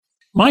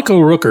Michael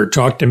Rooker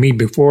talked to me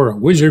before a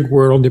Wizard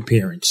World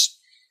appearance.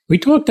 We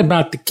talked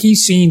about the key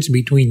scenes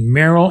between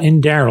Meryl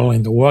and Daryl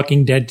in The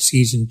Walking Dead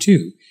Season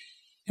 2,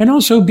 and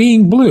also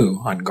being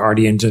Blue on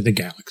Guardians of the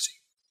Galaxy.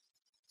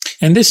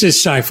 And this is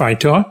Sci-Fi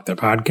Talk, the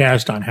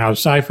podcast on how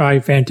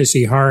sci-fi,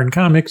 fantasy, horror, and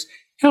comics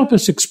help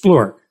us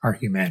explore our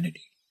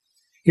humanity.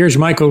 Here's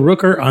Michael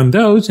Rooker on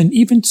those and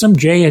even some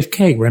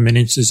JFK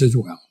reminiscences as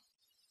well.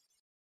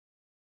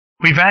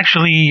 We've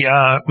actually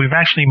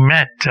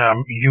met. I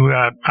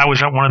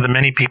was one of the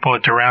many people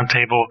at the round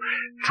table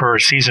for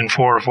season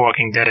 4 of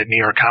Walking Dead at New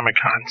York Comic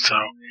Con. So,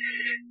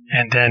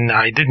 and then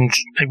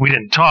we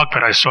didn't talk,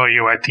 but I saw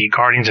you at the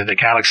Guardians of the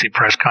Galaxy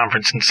press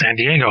conference in San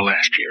Diego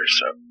last year.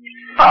 So.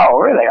 Oh,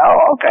 really?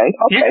 Oh, okay.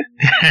 Yeah.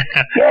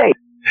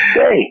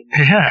 Yay.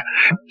 Yeah.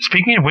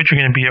 Speaking of which, you're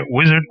going to be at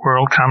Wizard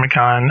World Comic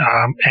Con,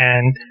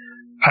 and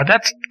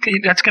that's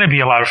going to be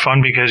a lot of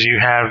fun because you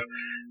have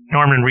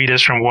Norman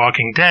Reedus from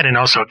Walking Dead and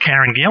also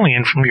Karen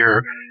Gillian from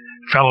your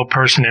fellow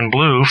person in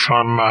blue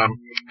from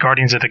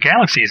Guardians of the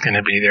Galaxy is going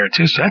to be there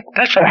too. So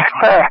that should be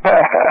fun.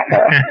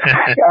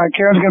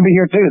 Karen's going to be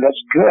here too.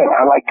 That's good.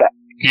 I like that.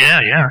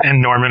 Yeah.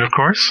 And Norman, of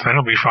course.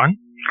 That'll be fun.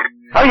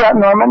 Oh, yeah,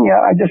 Norman. Yeah,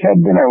 I just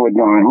had dinner with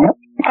Norman. Yep.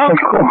 Oh,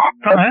 that's cool.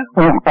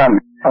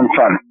 That's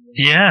fun.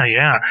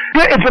 Yeah.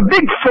 It's a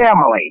big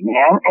family,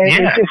 man.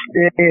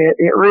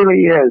 It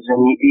really is.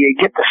 And you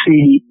get to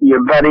see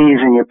your buddies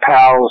and your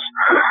pals,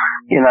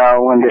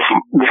 when this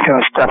kind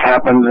of stuff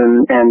happens.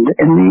 And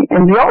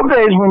in the old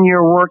days when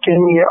you're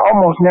working, you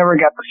almost never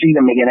got to see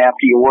them again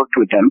after you worked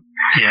with them.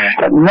 Yeah.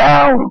 But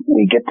now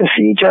we get to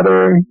see each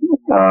other,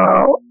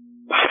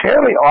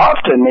 fairly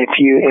often if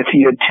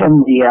you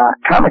attend the,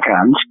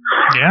 Comic-Cons.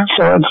 Yeah.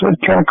 So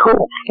it's kind of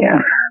cool. Yeah.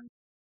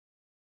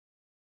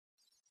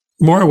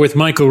 More with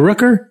Michael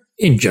Rooker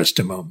in just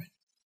a moment.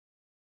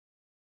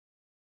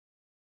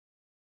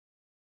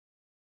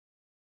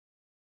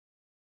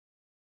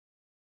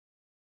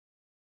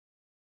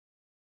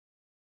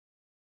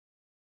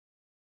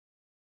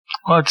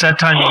 Well, it's that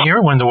time of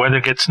year when the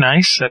weather gets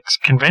nice. That's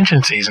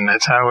convention season.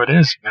 That's how it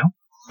is,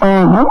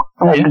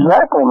 Mm-hmm.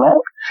 Exactly, man.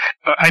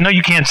 I know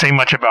you can't say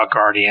much about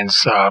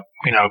Guardians,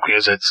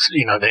 because it's,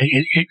 you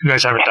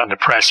guys haven't done the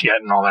press yet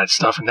and all that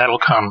stuff, and that'll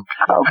come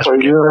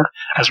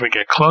as we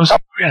get close.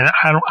 And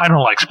I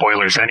don't like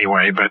spoilers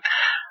anyway, but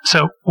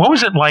so what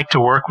was it like to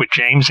work with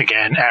James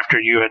again after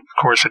you had, of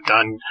course,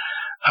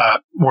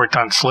 worked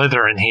on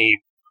Slither and he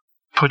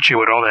put you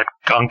with all that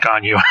gunk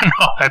on you and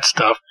all that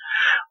stuff?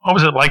 What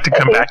was it like to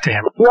come back to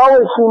him? He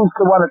always seems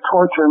to want to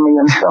torture me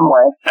in some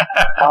way.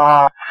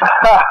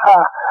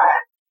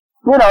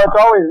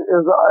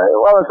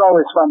 It's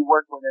always fun to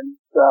work with him.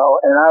 So,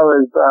 and I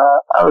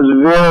was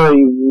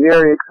very,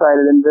 very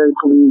excited and very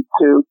pleased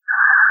to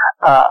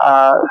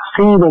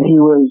see that he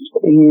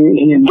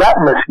had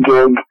gotten this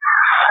gig.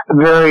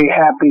 Very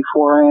happy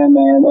for him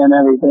and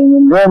everything.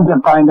 And then to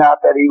find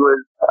out that he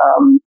was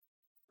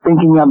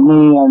thinking of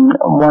me and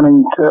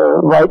wanting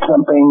to write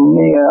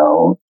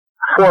something,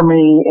 for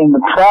me in the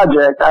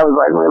project, I was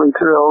really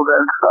thrilled.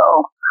 And so,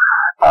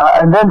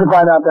 and then to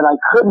find out that I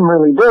couldn't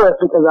really do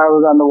it because I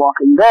was on The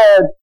Walking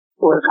Dead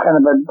was kind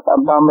of a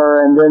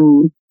bummer. And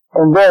then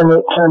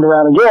it turned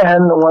around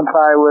again once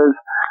I was,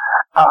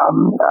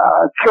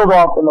 killed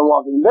off in The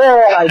Walking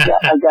Dead. I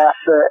got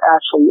to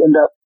actually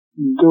end up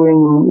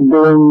doing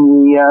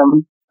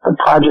the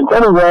project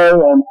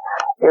anyway. And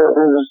it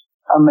was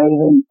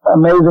amazing.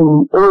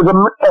 It was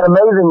an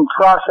amazing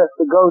process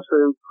to go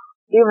through.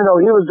 Even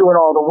though he was doing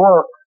all the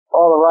work,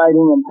 all the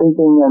writing and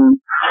thinking and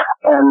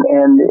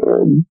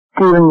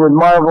dealing with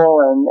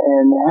Marvel and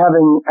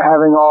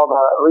having all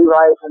the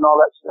rewrites and all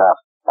that stuff,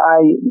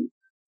 I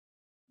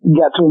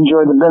got to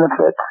enjoy the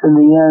benefits. In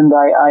the end,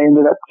 I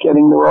ended up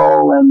getting the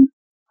role and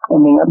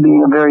ending up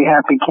being a very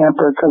happy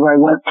camper because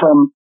I went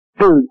from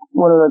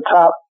one of the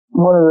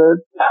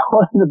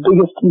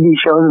biggest TV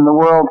shows in the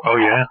world. Oh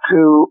yeah.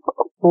 To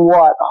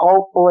what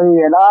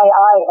hopefully, and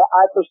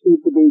I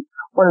perceive to be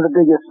one of the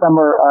biggest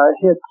summer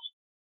hits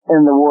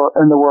in the world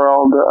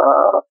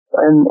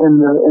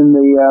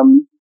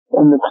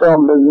in the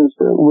film business,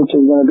 which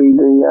is going to be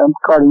the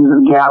Guardians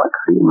of the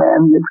Galaxy.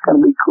 Man, it's going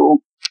to be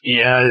cool.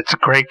 Yeah, it's a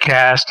great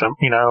cast.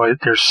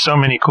 There's so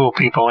many cool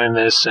people in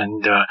this,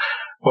 and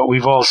what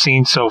we've all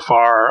seen so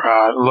far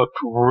looked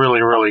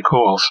really, really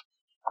cool.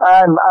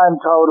 I'm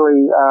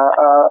totally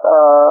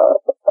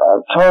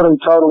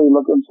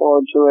looking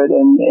forward to it,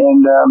 and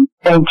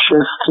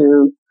anxious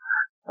to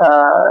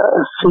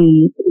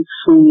see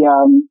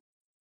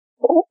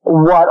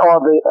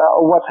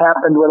what's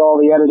happened with all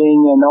the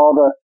editing and all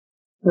the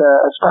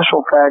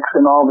special effects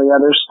and all the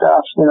other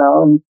stuff,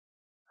 and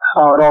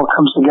how it all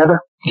comes together.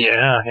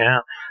 Yeah.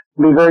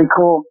 It'll be very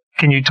cool.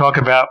 Can you talk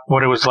about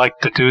what it was like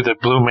to do the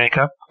blue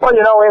makeup? Well, it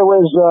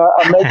was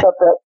a makeup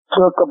that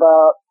took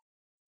about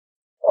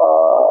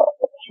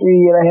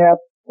 3.5,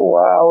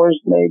 4 hours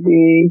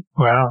maybe.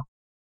 Wow.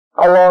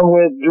 Along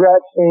with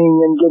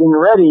dressing and getting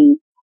ready.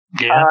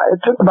 Yeah. It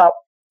took about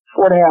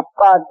 5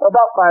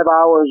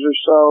 hours or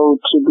so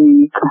to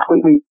be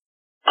completely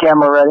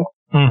camera ready.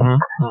 Mm-hmm.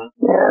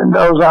 And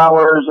those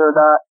hours are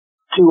not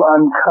too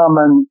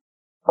uncommon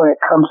when it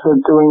comes to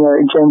doing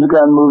a James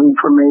Gunn movie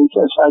for me,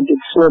 because I did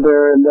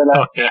Slither, and then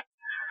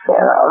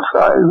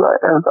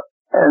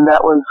and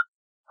that was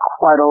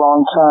quite a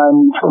long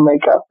time for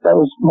makeup. That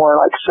was more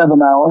like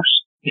 7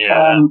 hours.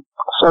 Yeah.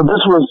 So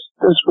this was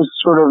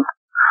sort of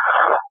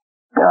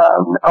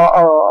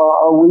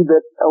a wee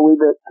bit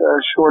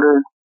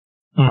shorter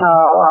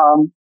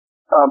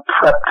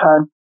prep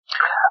time,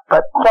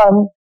 but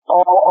fun,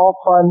 all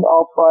fun,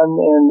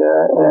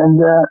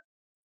 and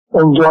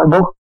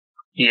enjoyable.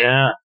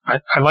 Yeah,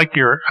 I like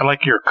your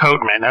coat,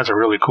 man. That's a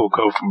really cool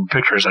coat from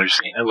pictures I've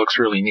seen. It looks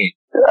really neat.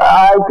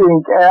 I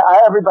think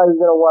everybody's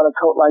gonna want a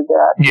coat like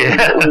that. Yeah,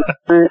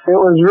 it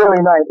was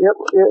really nice. It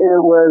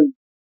was,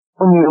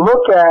 when you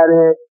look at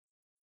it,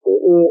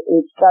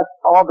 it's got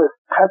all this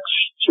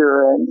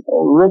texture and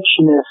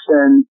richness,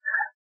 and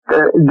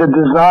the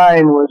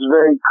design was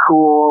very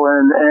cool,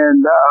 and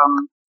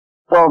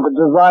the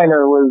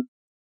designer was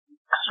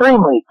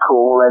extremely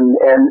cool and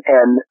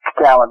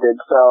talented.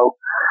 So,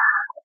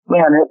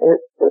 man, it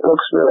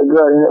looks really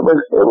good, and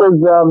it was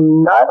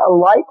not a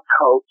light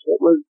coat.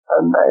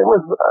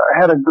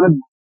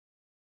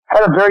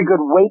 Had a very good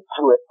weight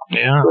to it.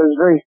 Yeah, it was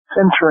very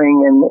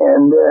centering,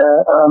 and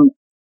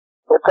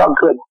it felt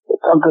good. It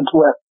felt good to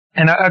wear.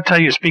 And I'll tell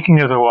you,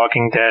 speaking of The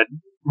Walking Dead,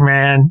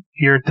 man,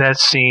 that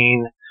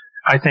scene,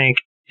 I think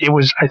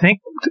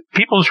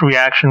people's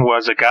reaction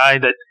was a guy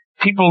that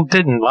people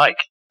didn't like,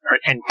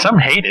 and some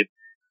hated.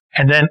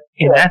 And then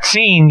in that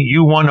scene,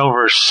 you won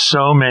over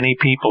so many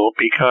people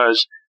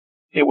because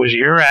it was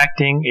your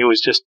acting. It was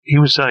just, he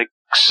was like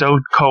so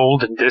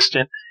cold and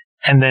distant.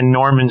 And then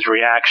Norman's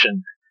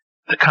reaction,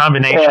 the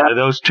combination of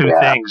those two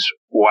things.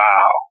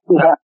 Wow.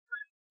 Yeah.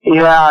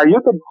 Yeah.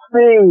 You could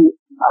see,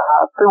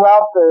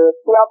 throughout the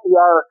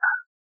arc,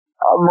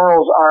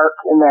 Merle's arc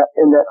in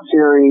that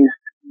series,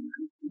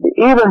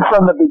 even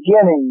from the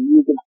beginning,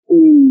 you could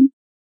see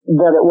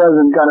that it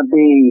wasn't going to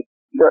be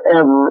your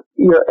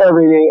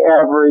everyday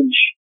average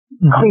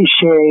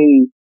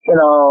cliche,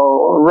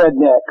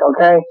 redneck.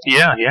 Okay.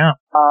 Yeah. Yeah.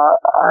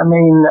 I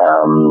mean,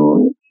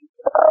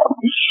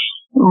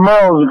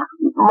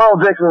 Merle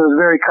Dixon is a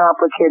very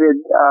complicated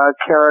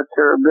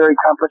character, very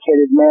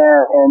complicated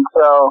man, and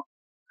so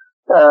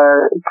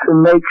to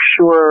make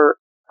sure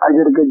I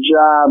did a good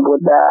job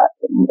with that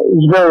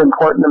is very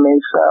important to me.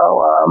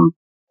 So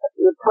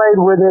I played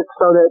with it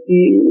so that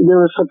there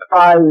were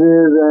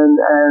surprises,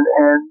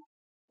 and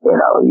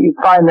you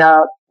find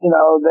out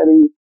that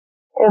he,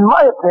 in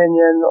my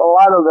opinion, a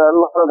lot of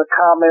the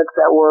comments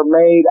that were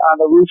made on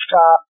the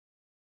rooftop,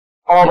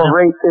 all the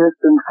racist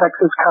and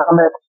sexist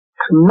comments,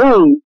 to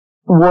me,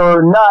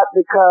 were not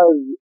because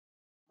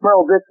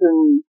Merle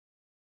Dixon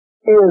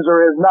is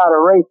or is not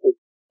a racist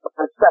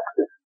or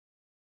sexist.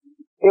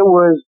 It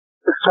was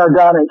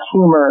sardonic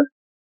humor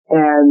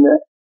and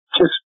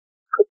just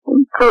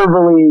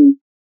verbally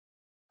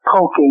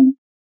poking.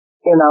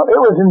 It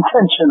was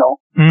intentional.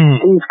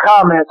 These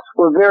comments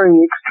were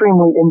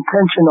extremely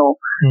intentional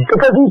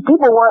because these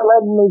people weren't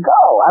letting me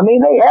go. I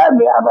mean, they had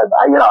me. I'm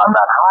not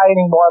high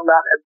anymore.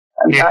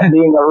 I'm not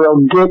being a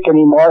real dick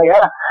anymore.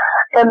 Yeah.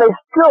 And they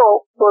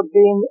still were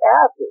being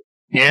asses.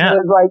 Yeah.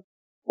 It was like,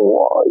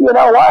 well, you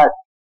know what,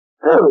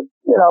 dude?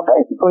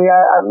 Basically,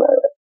 I'm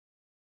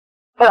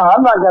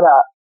not gonna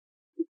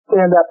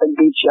stand up and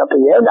beat you up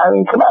again. I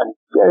mean, come on.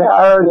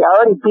 I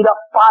already beat up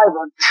 5.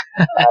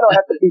 I don't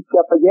have to beat you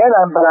up again.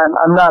 But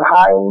I'm not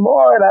high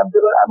anymore, and I'm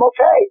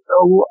okay.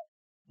 So,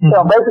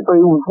 basically,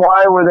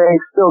 why were they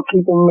still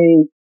keeping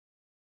me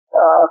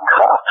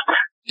cuffed?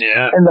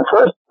 Yeah. In the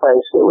first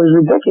place, it was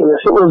ridiculous.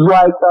 It was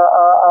like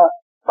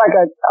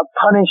a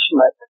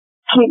punishment.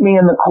 Keep me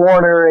in the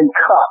corner and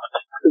cuffed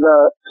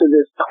to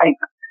this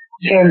pipe.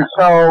 Yeah. And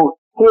so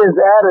his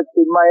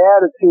attitude, my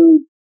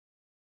attitude,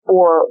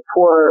 for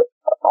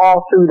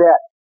all through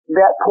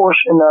that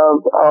portion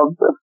of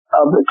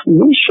the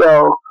TV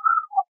show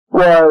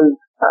was,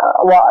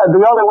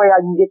 the only way I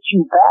can get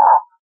you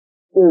back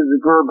is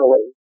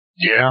verbally.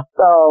 Yeah.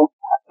 So,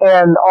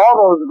 and all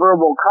those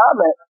verbal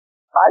comments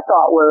I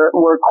thought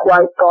were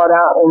quite thought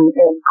out and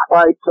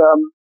quite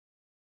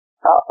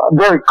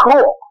very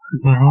cool.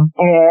 Mm-hmm.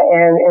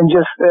 And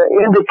just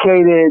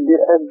indicated,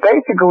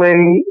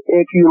 basically,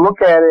 if you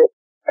look at it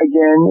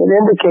again, it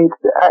indicates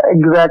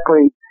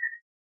exactly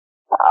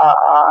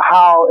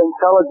how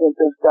intelligent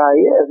this guy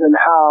is, and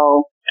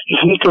how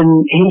he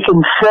can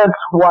sense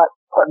what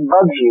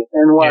bugs you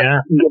and what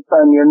gets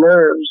on your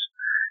nerves.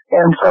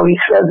 And so he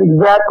says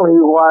exactly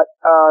what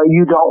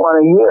you don't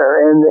want to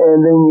hear, and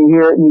then you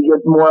hear it and you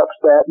get more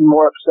upset and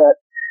more upset.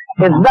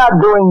 Mm-hmm. It's not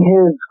doing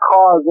his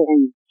cause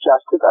any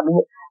justice. I mean,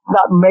 it's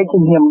not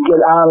making him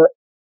get on it.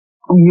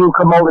 You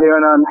come over there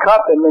and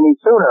uncuff him any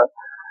sooner.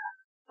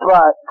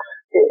 But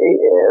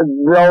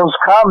those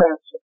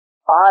comments,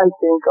 I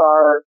think,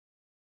 are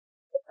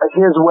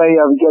his way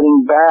of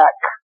getting back.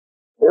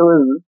 It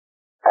was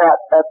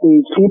at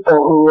these people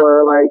who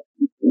were like,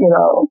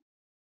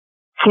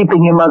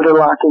 keeping him under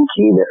lock and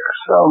key there.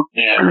 So,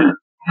 and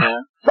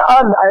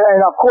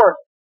of course,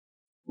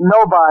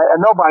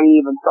 nobody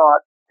even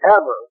thought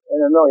ever in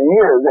a million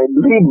years they'd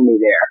leave me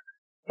there.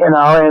 And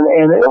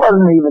it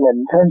wasn't even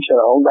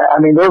intentional. I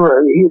mean, they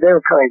were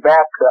coming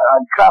back to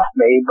uncuff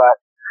me, but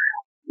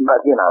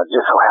it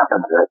just so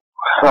happens that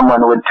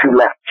someone with two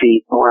left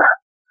feet were,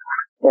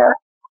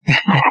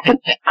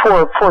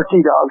 poor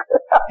T-Dog.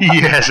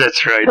 Yes,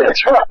 that's right.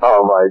 That's right.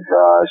 Oh my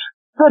gosh.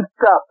 Good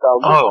stuff, though.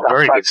 Good stuff.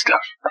 Very good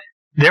stuff.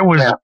 There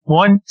was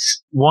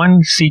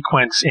one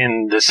sequence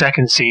in the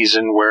second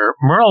season where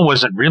Merle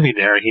wasn't really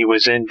there. He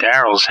was in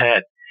Daryl's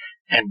head.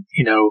 And,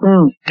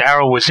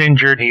 Daryl was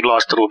injured. He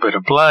lost a little bit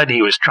of blood.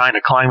 He was trying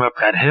to climb up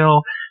that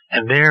hill.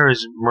 And there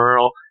is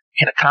Merle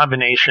in a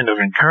combination of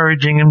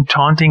encouraging him,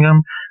 taunting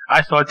him.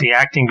 I thought the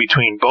acting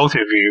between both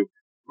of you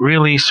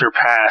really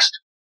surpassed,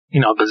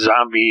 the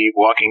zombie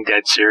Walking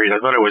Dead series. I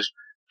thought it was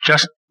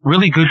just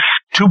really good.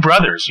 Two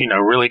brothers,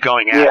 really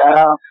going at it.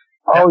 Yeah.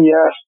 Oh,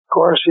 yes. Of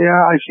course. Yeah.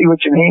 I see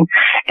what you mean.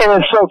 And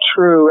it's so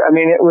true. I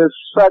mean, it was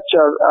such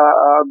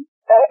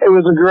it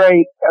was a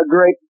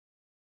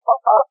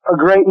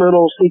great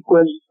little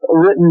sequence, a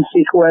written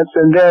sequence,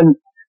 and then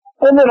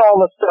all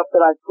the stuff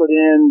that I put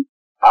in,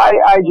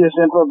 I just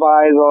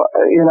improvise,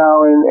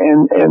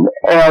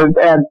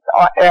 and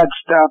add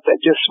stuff that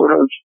just sort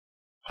of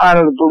out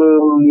of the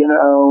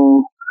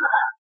blue,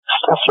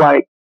 stuff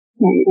like,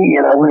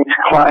 when he's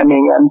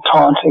climbing, I'm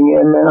taunting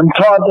him, and I'm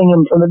taunting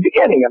him from the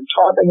beginning. I'm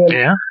taunting him,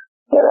 yeah.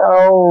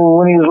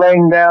 When he's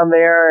laying down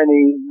there and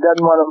he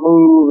doesn't want to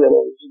move, and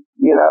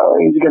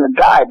he's going to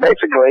die,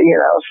 basically,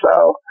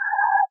 so.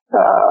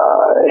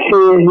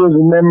 His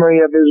memory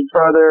of his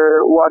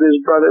brother, what his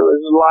brother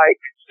was like,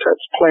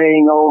 starts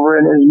playing over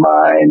in his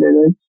mind,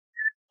 and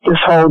this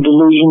whole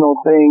delusional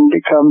thing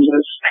becomes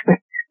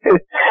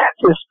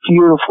this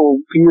beautiful,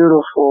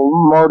 beautiful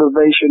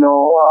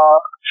motivational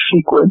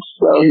sequence.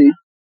 So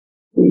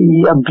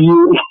he's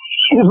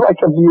like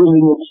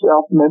abusing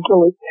himself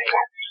mentally,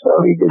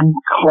 so he can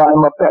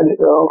climb up that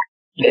hill.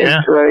 Yeah.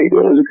 It's great. It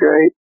was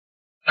great.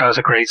 That was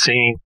a great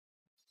scene.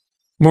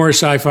 More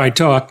sci-fi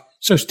talk,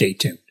 so stay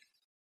tuned.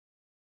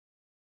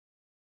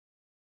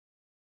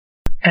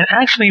 And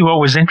actually what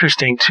was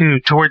interesting, too,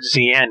 towards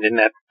the end in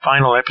that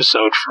final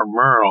episode for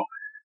Merle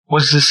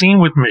was the scene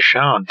with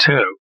Michonne,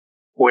 too,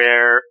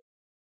 where,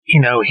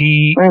 he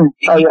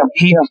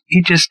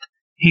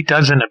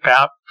does an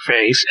about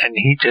face, and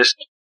he just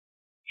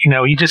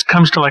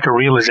comes to like a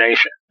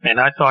realization. And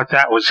I thought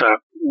that was a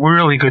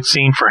really good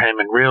scene for him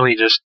and really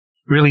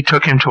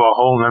took him to a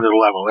whole nother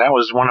level. That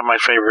was one of my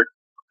favorite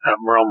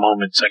Merle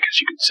moments, I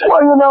guess you could say. Well,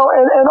 and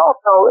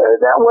also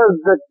that was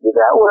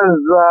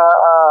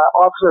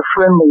Officer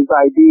Friendly's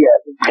idea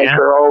to take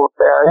her over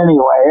there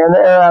anyway, and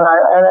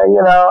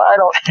I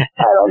don't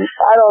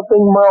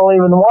think Merle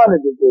even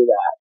wanted to do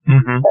that.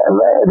 Mm-hmm.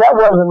 And that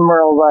wasn't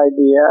Merle's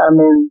idea. I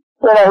mean,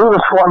 he was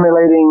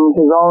formulating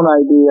his own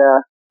idea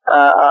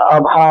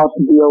of how to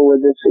deal with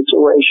this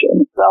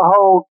situation. The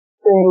whole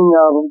thing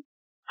of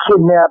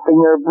kidnapping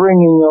her,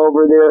 bringing her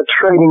over there,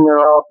 trading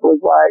her off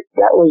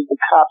that was the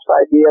cop's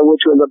idea,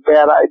 which was a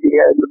bad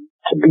idea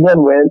to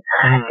begin with.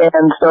 Mm.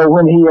 And so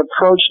when he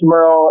approached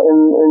Merle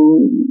in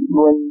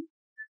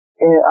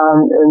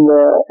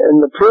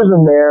the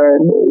prison there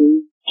and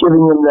giving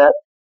him that,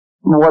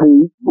 what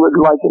he would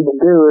like him to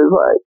do is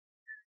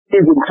you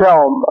could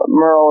tell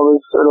Merle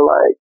was sort of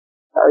like,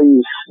 are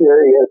you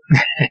serious?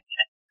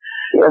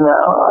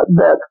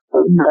 That's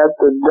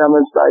the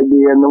dumbest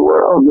idea in the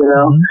world,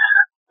 Mm-hmm.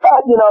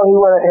 But, he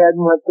went ahead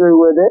and went through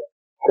with it,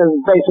 because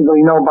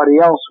basically nobody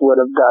else would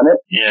have done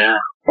it. Yeah.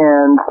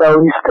 And so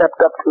he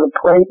stepped up to the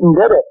plate and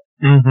did it.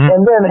 Mm-hmm.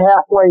 And then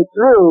halfway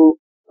through,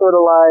 sort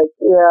of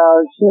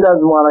she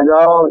doesn't want to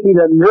go, he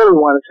doesn't really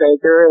want to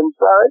take her, and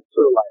so it's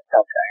sort of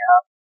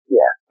okay,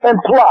 yeah.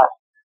 And plus,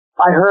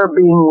 by her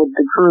being with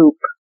the group,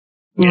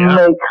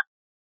 makes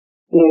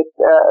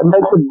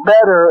it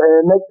better, and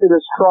it makes it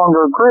a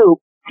stronger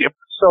group. Yep.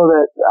 So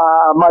that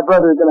my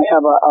brother is going to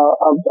have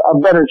a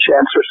better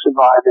chance of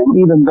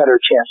surviving, even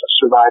better chance of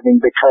surviving,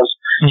 because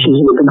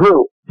she's with the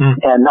group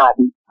and not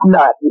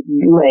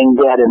laying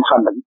dead in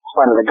front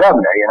of the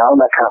governor,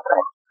 that kind of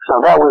thing. So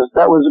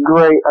that was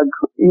great,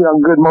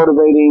 good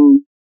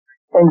motivating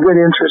and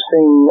good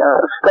interesting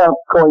stuff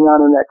going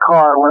on in that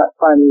car when I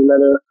finally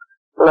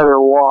let her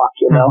walk,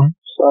 Mm-hmm.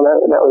 So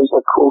that was a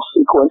cool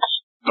sequence.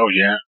 Oh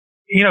yeah.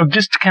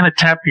 Just to kind of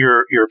tap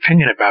your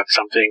opinion about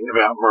something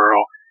about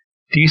Merle.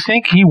 Do you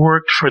think he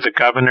worked for the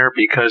governor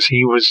because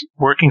he was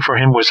working for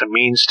him was a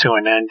means to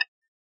an end,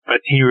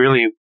 but he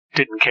really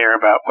didn't care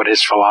about what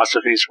his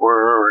philosophies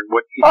were or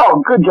what?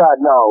 Oh, good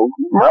God, no!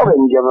 Merle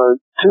didn't give a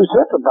two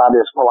cents about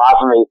his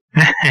philosophy.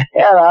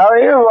 He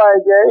was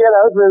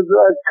there's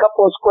a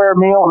couple of square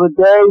meals a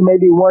day,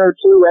 maybe one or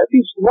two, at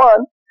least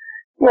one.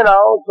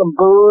 Some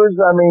booze.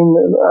 I mean,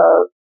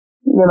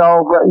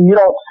 but you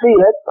don't see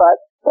it, but.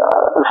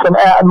 Some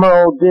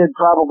Admiral did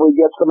probably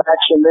get some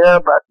action there,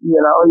 but you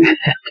don't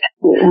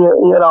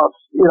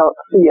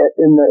see it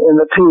in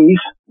the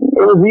piece.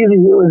 It was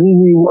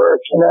easy work,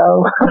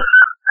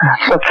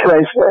 What can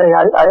I say?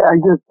 I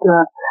just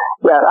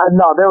there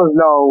was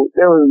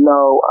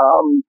no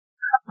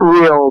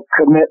real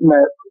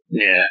commitment.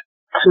 Yeah.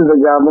 to the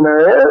governor.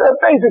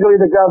 Basically,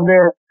 the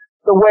governor,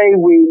 the way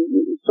we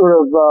sort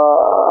of,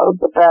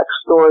 the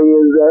backstory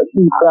is that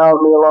he found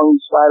me along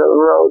the side of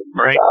the road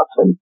and stuff.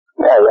 And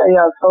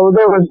yeah. So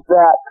there was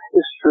that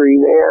history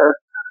there,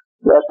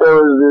 that there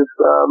was this,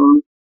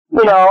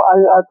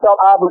 I felt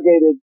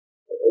obligated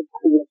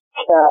to this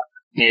cat.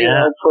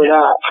 For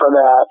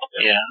that.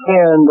 Yeah.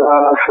 And,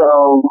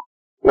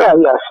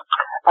 yes.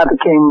 I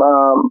became,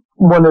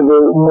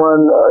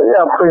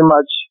 pretty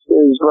much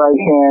his right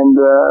hand,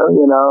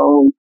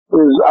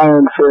 his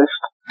iron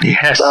fist.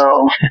 Yes.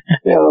 So,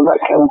 that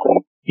kind of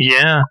thing.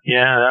 Yeah,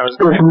 that was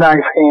his knife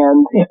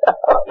hand.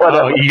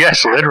 Oh,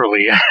 yes,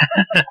 literally. Yeah.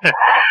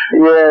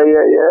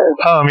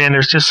 Oh man,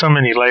 there's just so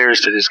many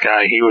layers to this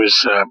guy. He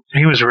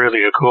was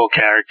really a cool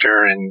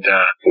character, and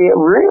it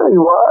really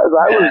was.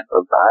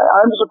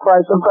 I'm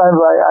surprised sometimes.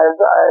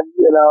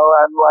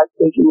 I'm like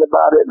thinking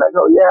about it, and I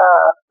go,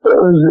 yeah, it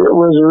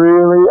was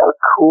really a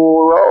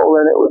cool role,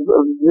 and it was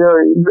a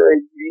very, very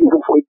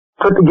beautifully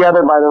put together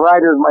by the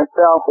writers,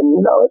 myself, and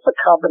it's a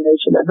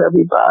combination of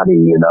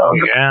everybody.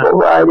 To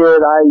write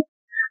it,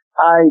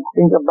 I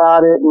think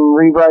about it and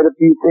rewrite a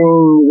few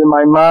things in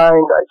my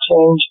mind. I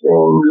change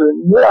things,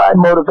 and I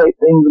motivate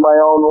things my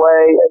own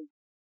way,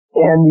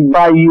 and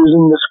by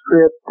using the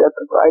script that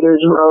the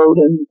writers wrote,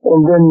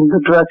 and then the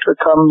director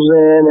comes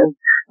in and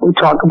we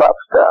talk about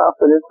stuff,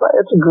 and it's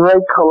a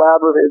great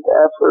collaborative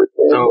effort,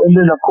 and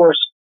then of course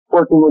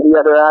working with the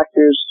other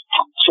actors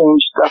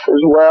change stuff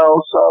as well.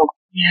 So.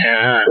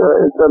 Yeah.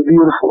 It's a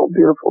beautiful,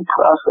 beautiful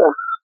process.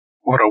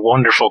 What a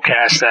wonderful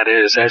cast that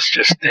is.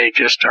 They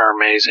just are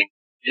amazing.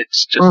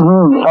 It's just.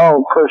 Mm-hmm.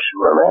 Oh, for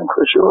sure, man,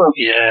 for sure.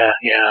 Yeah.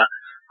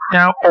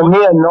 Now. And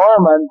me and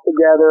Norman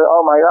together,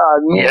 oh my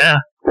God.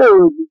 Yeah.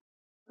 Dude,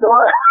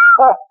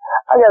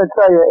 I gotta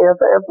tell you,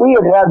 if we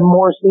had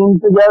more scenes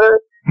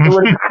together, it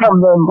would have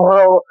become the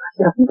Merle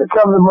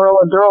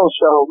and Daryl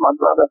show, my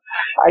brother.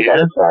 I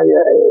gotta tell you,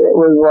 it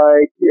was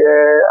like,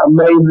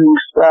 amazing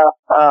stuff.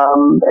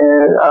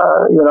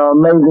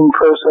 Amazing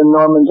person.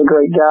 Norman's a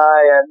great guy,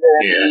 and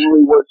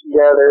we worked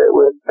together. It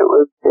was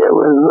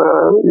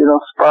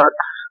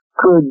sparks,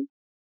 good,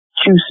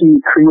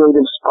 juicy,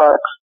 creative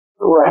sparks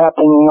were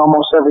happening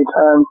almost every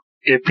time.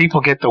 If people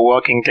get the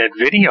Walking Dead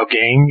video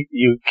game,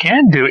 you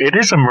can do it.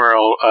 Is a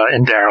Merle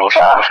and Daryl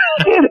show.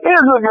 It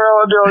is a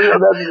Merle and Daryl show.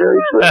 That's very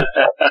true.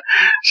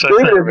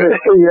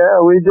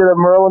 We did a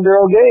Merle and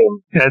Daryl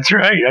game. That's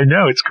right. I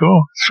know. It's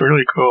cool. It's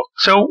really cool.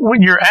 So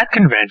when you're at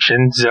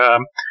conventions,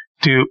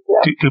 do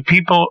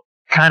people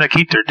kind of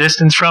keep their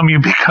distance from you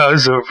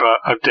because of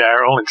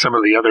Daryl and some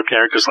of the other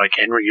characters like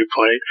Henry you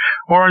played,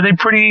 or are they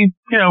pretty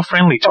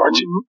friendly towards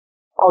you?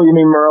 Oh, you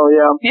mean Merle?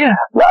 Yeah.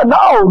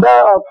 No.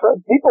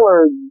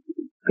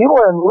 People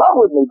are in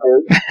love with me,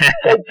 dude.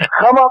 They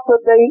come up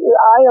with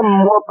I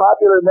am more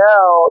popular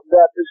now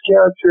that this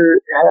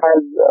character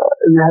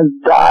has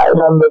died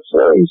on the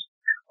series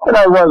than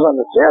I was on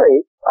the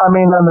series. I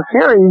mean, on the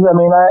series,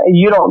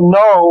 you don't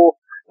know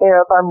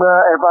if I'm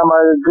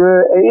a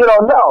good. You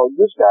don't know.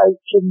 This guy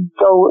can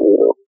go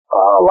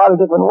a lot of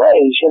different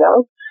ways. You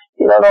don't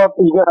know if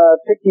he's gonna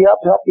pick you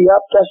up, help you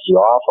up, dust you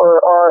off,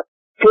 or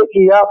pick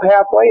you up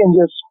halfway and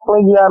just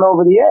fling you on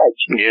over the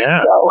edge. Yeah.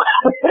 So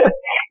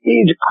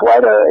he's quite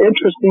an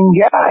interesting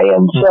guy,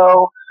 and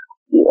so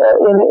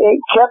and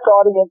it kept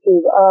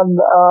audiences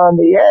on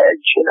the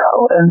edge,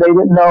 and they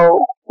didn't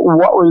know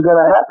what was going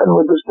to happen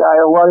with this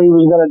guy or what he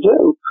was going to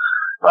do,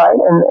 right?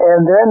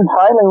 And then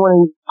finally, when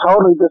he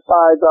totally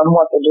decides on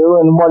what to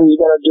do and what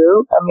he's going to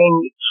do,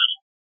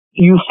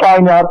 you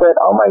find out that,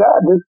 oh my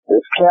God,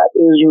 this cat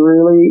is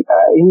really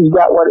he's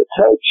got what it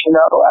takes,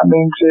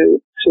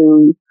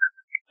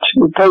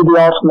 to pay the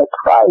ultimate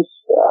price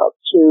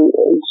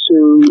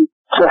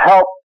to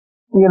help,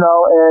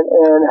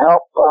 and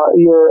help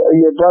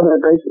your brother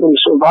basically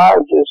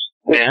survive this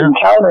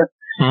encounter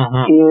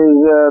is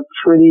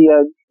pretty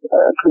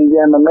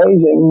damn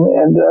amazing.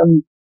 And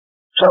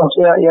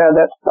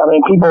that's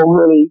people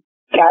really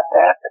got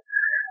that,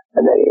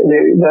 and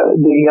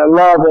the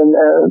love and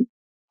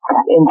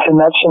in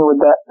connection with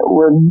that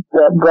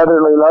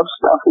brotherly love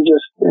stuff is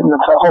just in the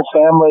whole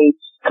family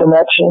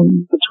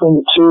connection between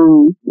the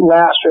two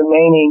last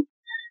remaining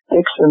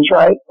Dixons,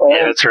 right?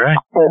 Yeah, that's right.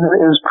 And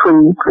it is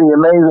pretty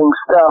amazing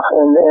stuff,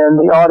 and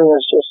the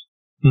audience just,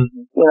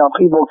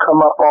 people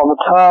come up all the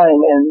time,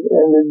 and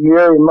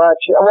very much.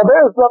 Well,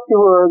 there's some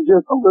people who are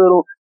just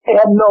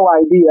have no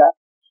idea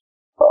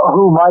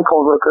who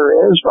Michael Rooker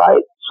is,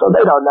 right? So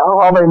they don't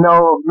know. All they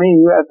know of me,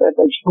 if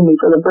they see me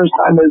for the first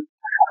time, is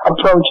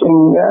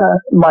approaching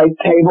my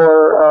table,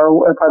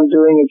 or if I'm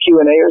doing a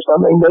Q&A or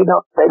something. They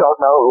don't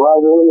know who I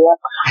really am,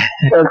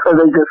 and so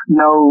they just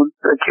know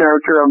the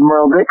character of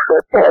Merle Dixon,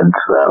 and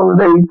so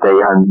they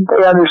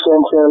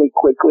understand fairly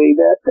quickly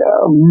that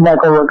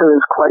Michael Rooker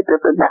is quite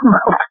different than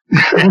Merle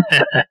Dixon.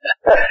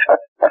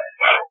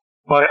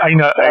 Well,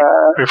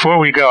 before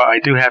we go, I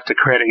do have to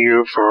credit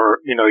you for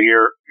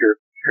your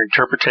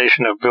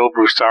interpretation of Bill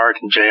Broussard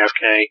and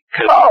JFK.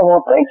 Oh,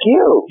 well, thank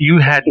you. You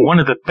had one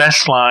of the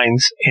best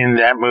lines in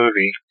that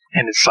movie,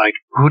 And it's like,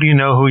 who do you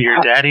know who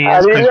your daddy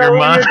is? Because your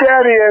mom. Your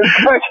daddy is.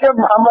 Your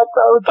mama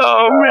told you.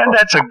 Oh man,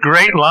 that's a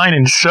great line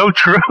and so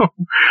true.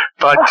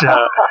 But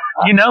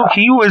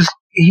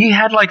he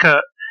had like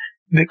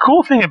the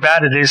cool thing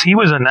about it is he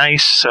was a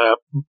nice,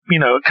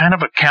 kind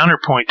of a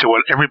counterpoint to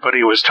what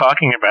everybody was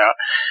talking about,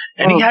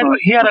 and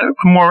he had a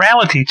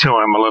morality to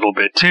him a little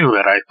bit too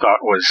that I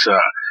thought was.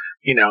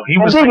 He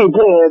was. I think he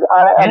did.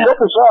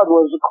 Dick Assad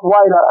was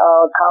quite a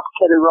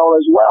complicated role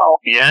as well.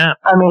 Yeah.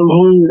 I mean,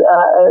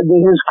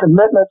 his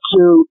commitment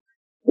to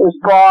his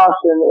boss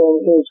and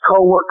his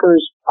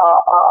coworkers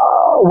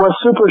was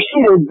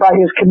superseded by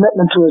his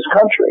commitment to his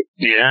country.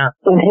 Yeah.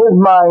 In his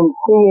mind,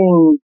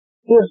 seeing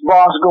his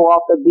boss go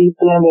off the deep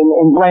end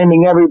and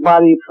blaming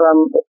everybody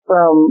from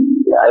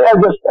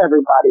just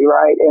everybody,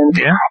 right? And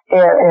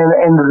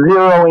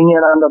zeroing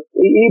in on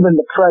even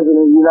the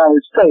president of the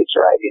United States,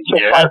 right? It's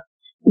just like.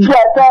 Yeah,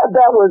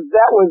 that was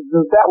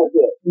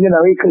it. He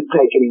couldn't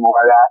take any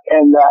more of that,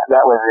 and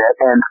that was it.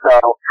 And so,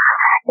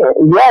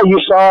 you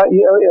saw,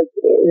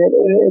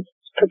 it's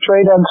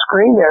portrayed on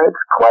screen there.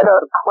 It's quite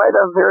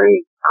a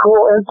very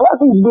cool, and plus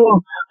he's being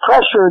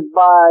pressured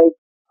by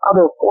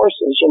other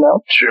forces,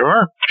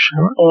 Sure.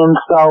 And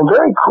so,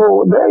 very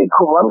cool, very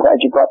cool. I'm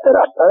glad you brought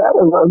that up. That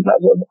was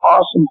an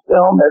awesome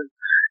film,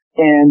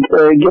 and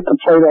get to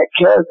play that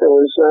character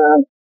was,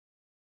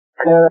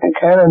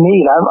 kind of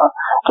neat. I'm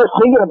just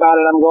thinking about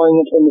it. I'm going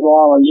into New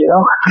Orleans,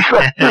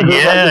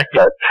 Yeah.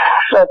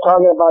 Start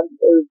talking about it.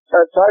 I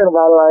start talking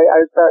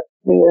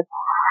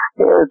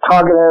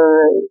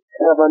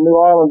of a New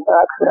Orleans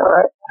accent,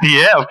 right?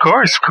 Yeah, of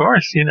course.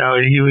 He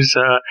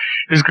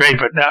was great,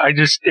 but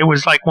it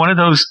was like one of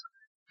those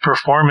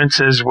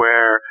performances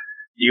where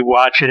you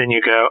watch it and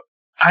you go,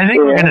 I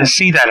think we're going to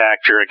see that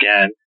actor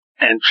again.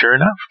 And sure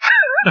enough.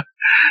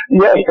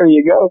 Yeah, here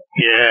you go.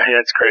 Yeah,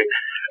 that's great.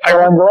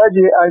 I'm glad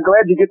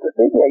you get to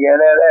see me again.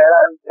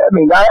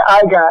 And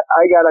I got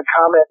a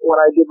comment when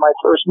I did my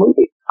first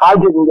movie. I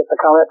didn't get the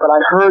comment, but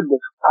I heard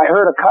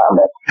a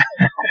comment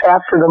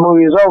after the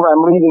movie is over.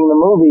 I'm leaving the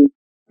movie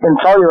in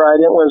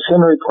Telluride. It was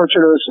Henry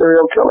Portrait of a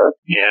Serial Killer.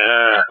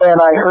 Yeah. And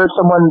I heard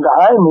someone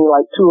behind me,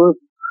 like 4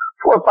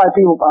 or 5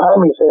 people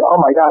behind me, say, "Oh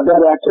my God,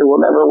 that actor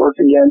will never work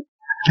again."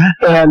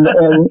 and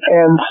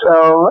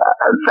so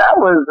that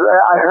was,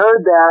 I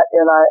heard that,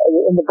 and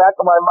in the back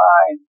of my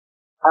mind,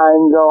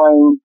 I'm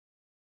going,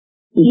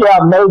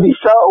 yeah, maybe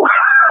so.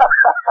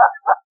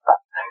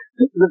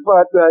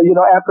 But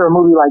after a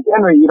movie like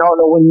Henry, you don't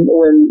know when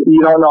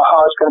you don't know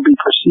how it's going to be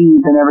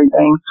perceived and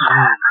everything.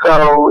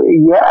 So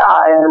yeah,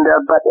 and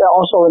but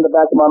also in the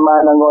back of my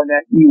mind, I'm going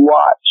that you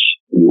watch.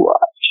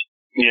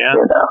 Yeah.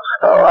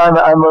 So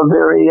I'm a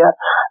very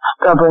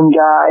stubborn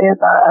guy, and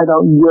I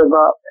don't give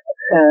up.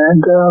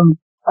 And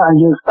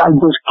I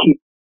just keep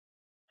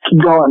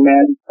going,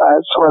 man.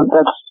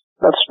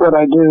 That's what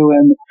I do,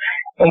 and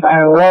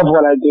I love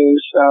what I do.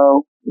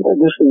 So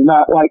this is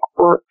not like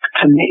work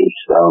to me.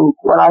 So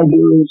what I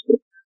do is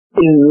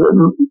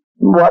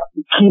what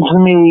keeps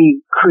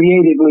me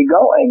creatively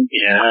going.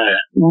 Yeah.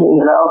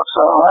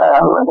 So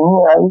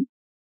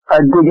I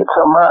dig it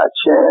so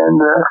much,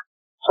 and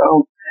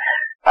so.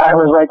 I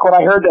was like, when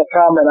I heard that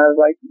comment, I was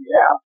like,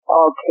 yeah,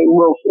 okay,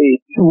 we'll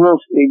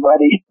see,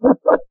 buddy.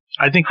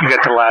 I think you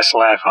got the last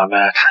laugh on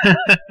that.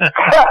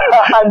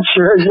 I'm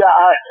sure,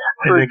 yeah,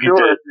 for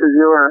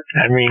sure.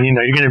 I mean,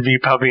 you're going to be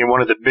probably in one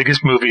of the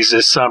biggest movies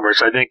this summer,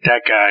 so I think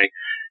that guy,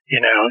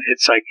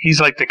 it's like, he's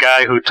like the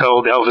guy who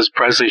told Elvis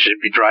Presley should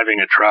be driving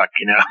a truck,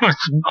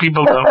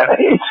 People don't know.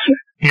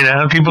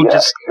 People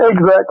just,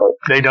 exactly.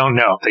 They don't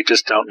know. They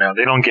just don't know.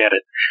 They don't get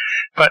it.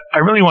 But I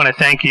really want to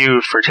thank you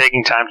for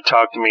taking time to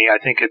talk to me. I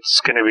think it's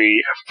going to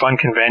be a fun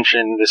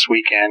convention this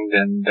weekend,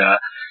 and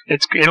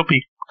it'll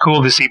be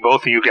cool to see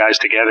both of you guys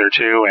together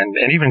too,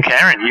 and even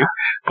Karen,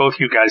 both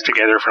you guys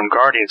together from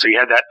Guardian. So you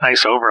had that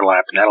nice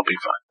overlap, and that'll be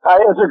fun.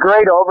 It's a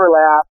great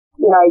overlap.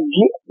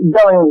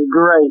 Gillian's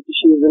great.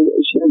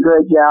 She's a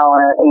great gal,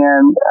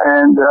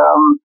 and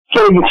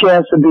getting a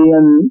chance to be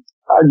in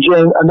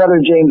another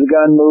James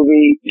Gunn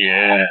movie.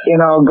 Yeah.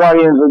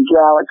 Guardians of the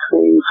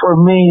Galaxy, for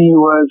me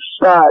was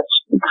such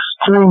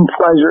extreme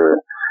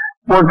pleasure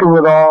working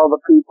with all the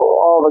people,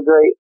 all the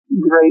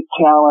great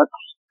talents.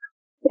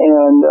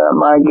 And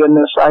my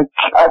goodness, I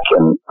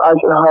can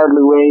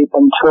hardly wait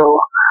until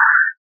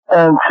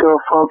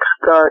folks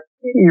start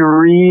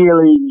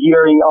really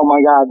gearing. Oh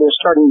my God, they're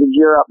starting to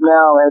gear up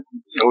now at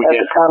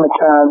the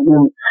Comic-Con,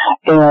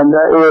 and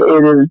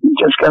it is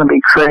just going to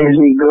be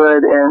crazy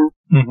good. And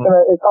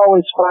it's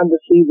always fun to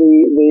see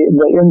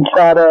the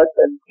inside of it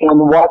and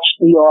watch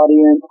the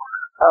audience.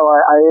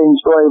 I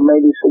enjoy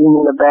maybe sitting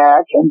in the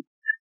back and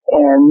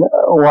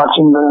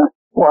watching the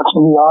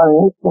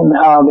audience and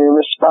how they're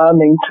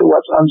responding to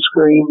what's on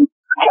screen.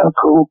 Kind of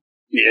cool.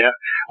 Yeah.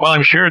 Well,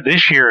 I'm sure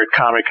this year at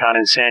Comic-Con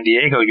in San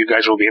Diego, you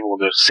guys will be able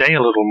to say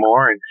a little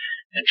more and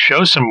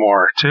show some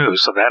more, too.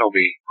 So that'll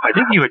be, I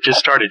think you had just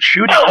started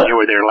shooting when you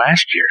were there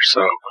last year,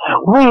 so.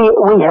 We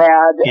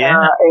had,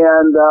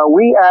 and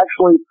we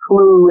actually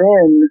flew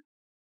in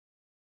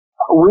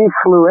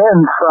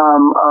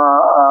from,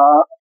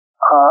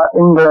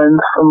 England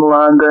from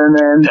London,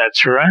 and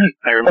that's right.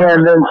 I remember.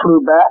 And then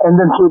flew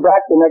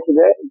back the next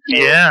day.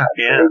 Yeah.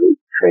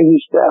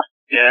 Crazy stuff.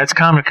 Yeah, that's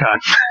Comic-Con.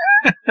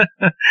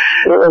 It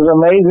was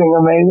amazing.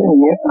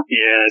 Yeah.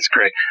 Yeah, that's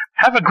great.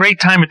 Have a great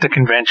time at the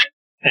convention,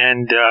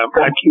 and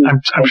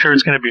I'm sure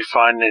it's going to be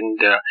fun. And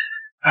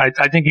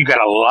I think you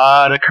got a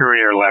lot of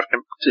career left,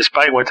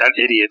 despite what that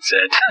idiot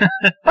said.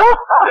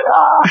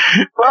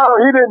 Well,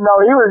 he didn't know.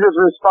 He was just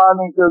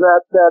responding to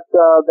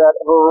that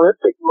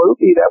horrific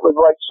movie that was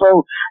like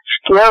so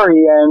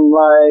scary and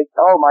like,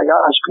 oh my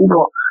gosh,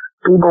 people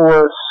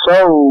were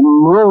so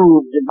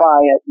moved by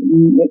it,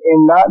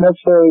 and not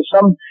necessarily.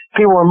 Some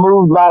people were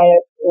moved by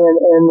it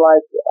in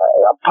like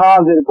a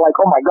positive, like,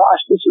 oh my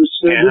gosh, this is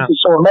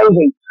so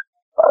amazing.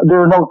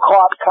 There are no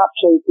cop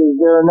chases.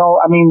 There are no.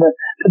 I mean, the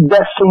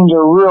death scenes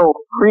are real.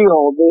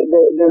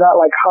 They're not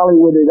like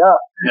Hollywooded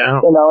up. No.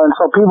 You know, and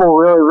so people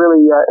were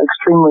really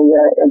extremely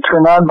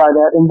turned on by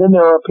that. And then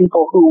there are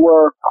people who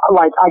were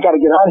like, I got to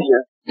get out of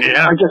here.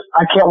 Yeah.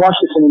 I can't watch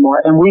this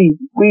anymore. And we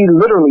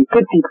literally 50%,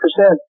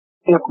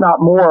 if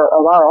not more,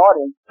 of our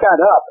audience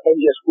got up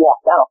and just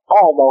walked out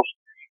almost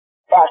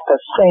at the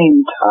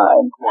same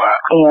time.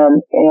 Wow.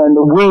 And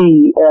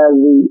we, as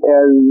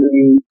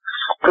the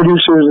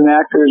producers and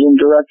actors and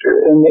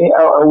directors, and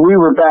we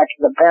were back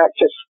in the back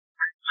just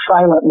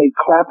silently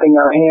clapping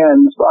our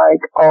hands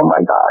like, oh my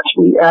gosh,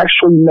 we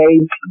actually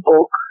made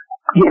people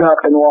get up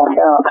and walk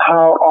out.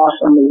 How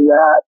awesome is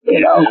that? You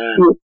know,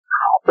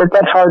 but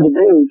that's hard to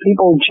do.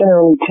 People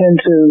generally tend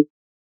to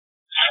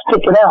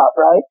stick it out,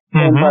 right?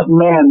 Mm-hmm. But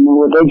man,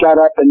 they got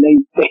up and they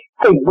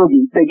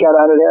boogied. They got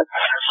out of there.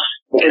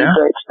 It was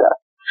great stuff.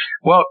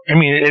 Well, I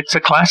mean, it's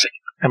a classic.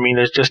 I mean,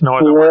 there's just no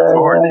other word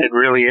for it. It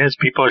really is.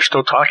 People are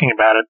still talking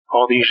about it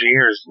all these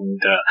years.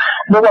 And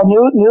no,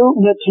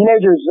 new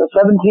teenagers,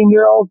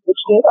 17-year-olds,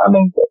 16. I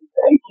mean,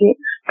 18.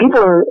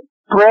 People are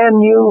brand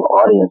new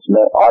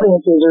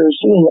audiences are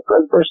seeing it for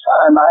the first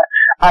time.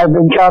 I've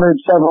encountered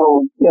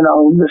several,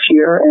 this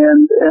year,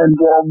 and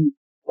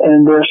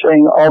they're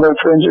saying all their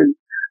friends are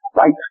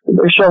like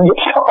they're showing it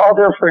to all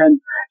their friends,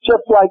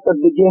 just like the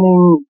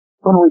beginning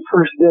when we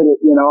first did it,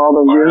 all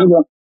those years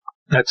ago.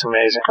 That's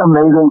amazing.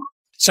 Amazing.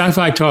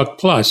 Sci-Fi Talk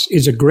Plus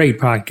is a great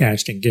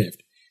podcasting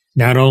gift,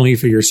 not only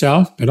for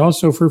yourself, but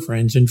also for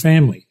friends and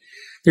family.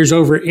 There's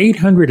over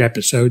 800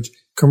 episodes,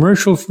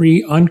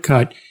 commercial-free,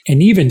 uncut,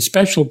 and even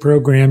special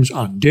programs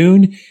on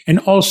Dune and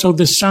also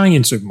the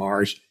science of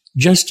Mars,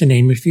 just to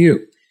name a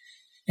few.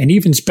 And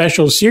even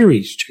special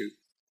series, too.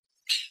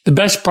 The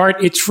best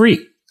part, it's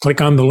free.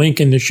 Click on the link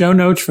in the show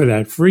notes for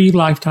that free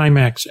lifetime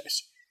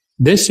access.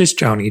 This is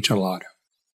Tony Tolato.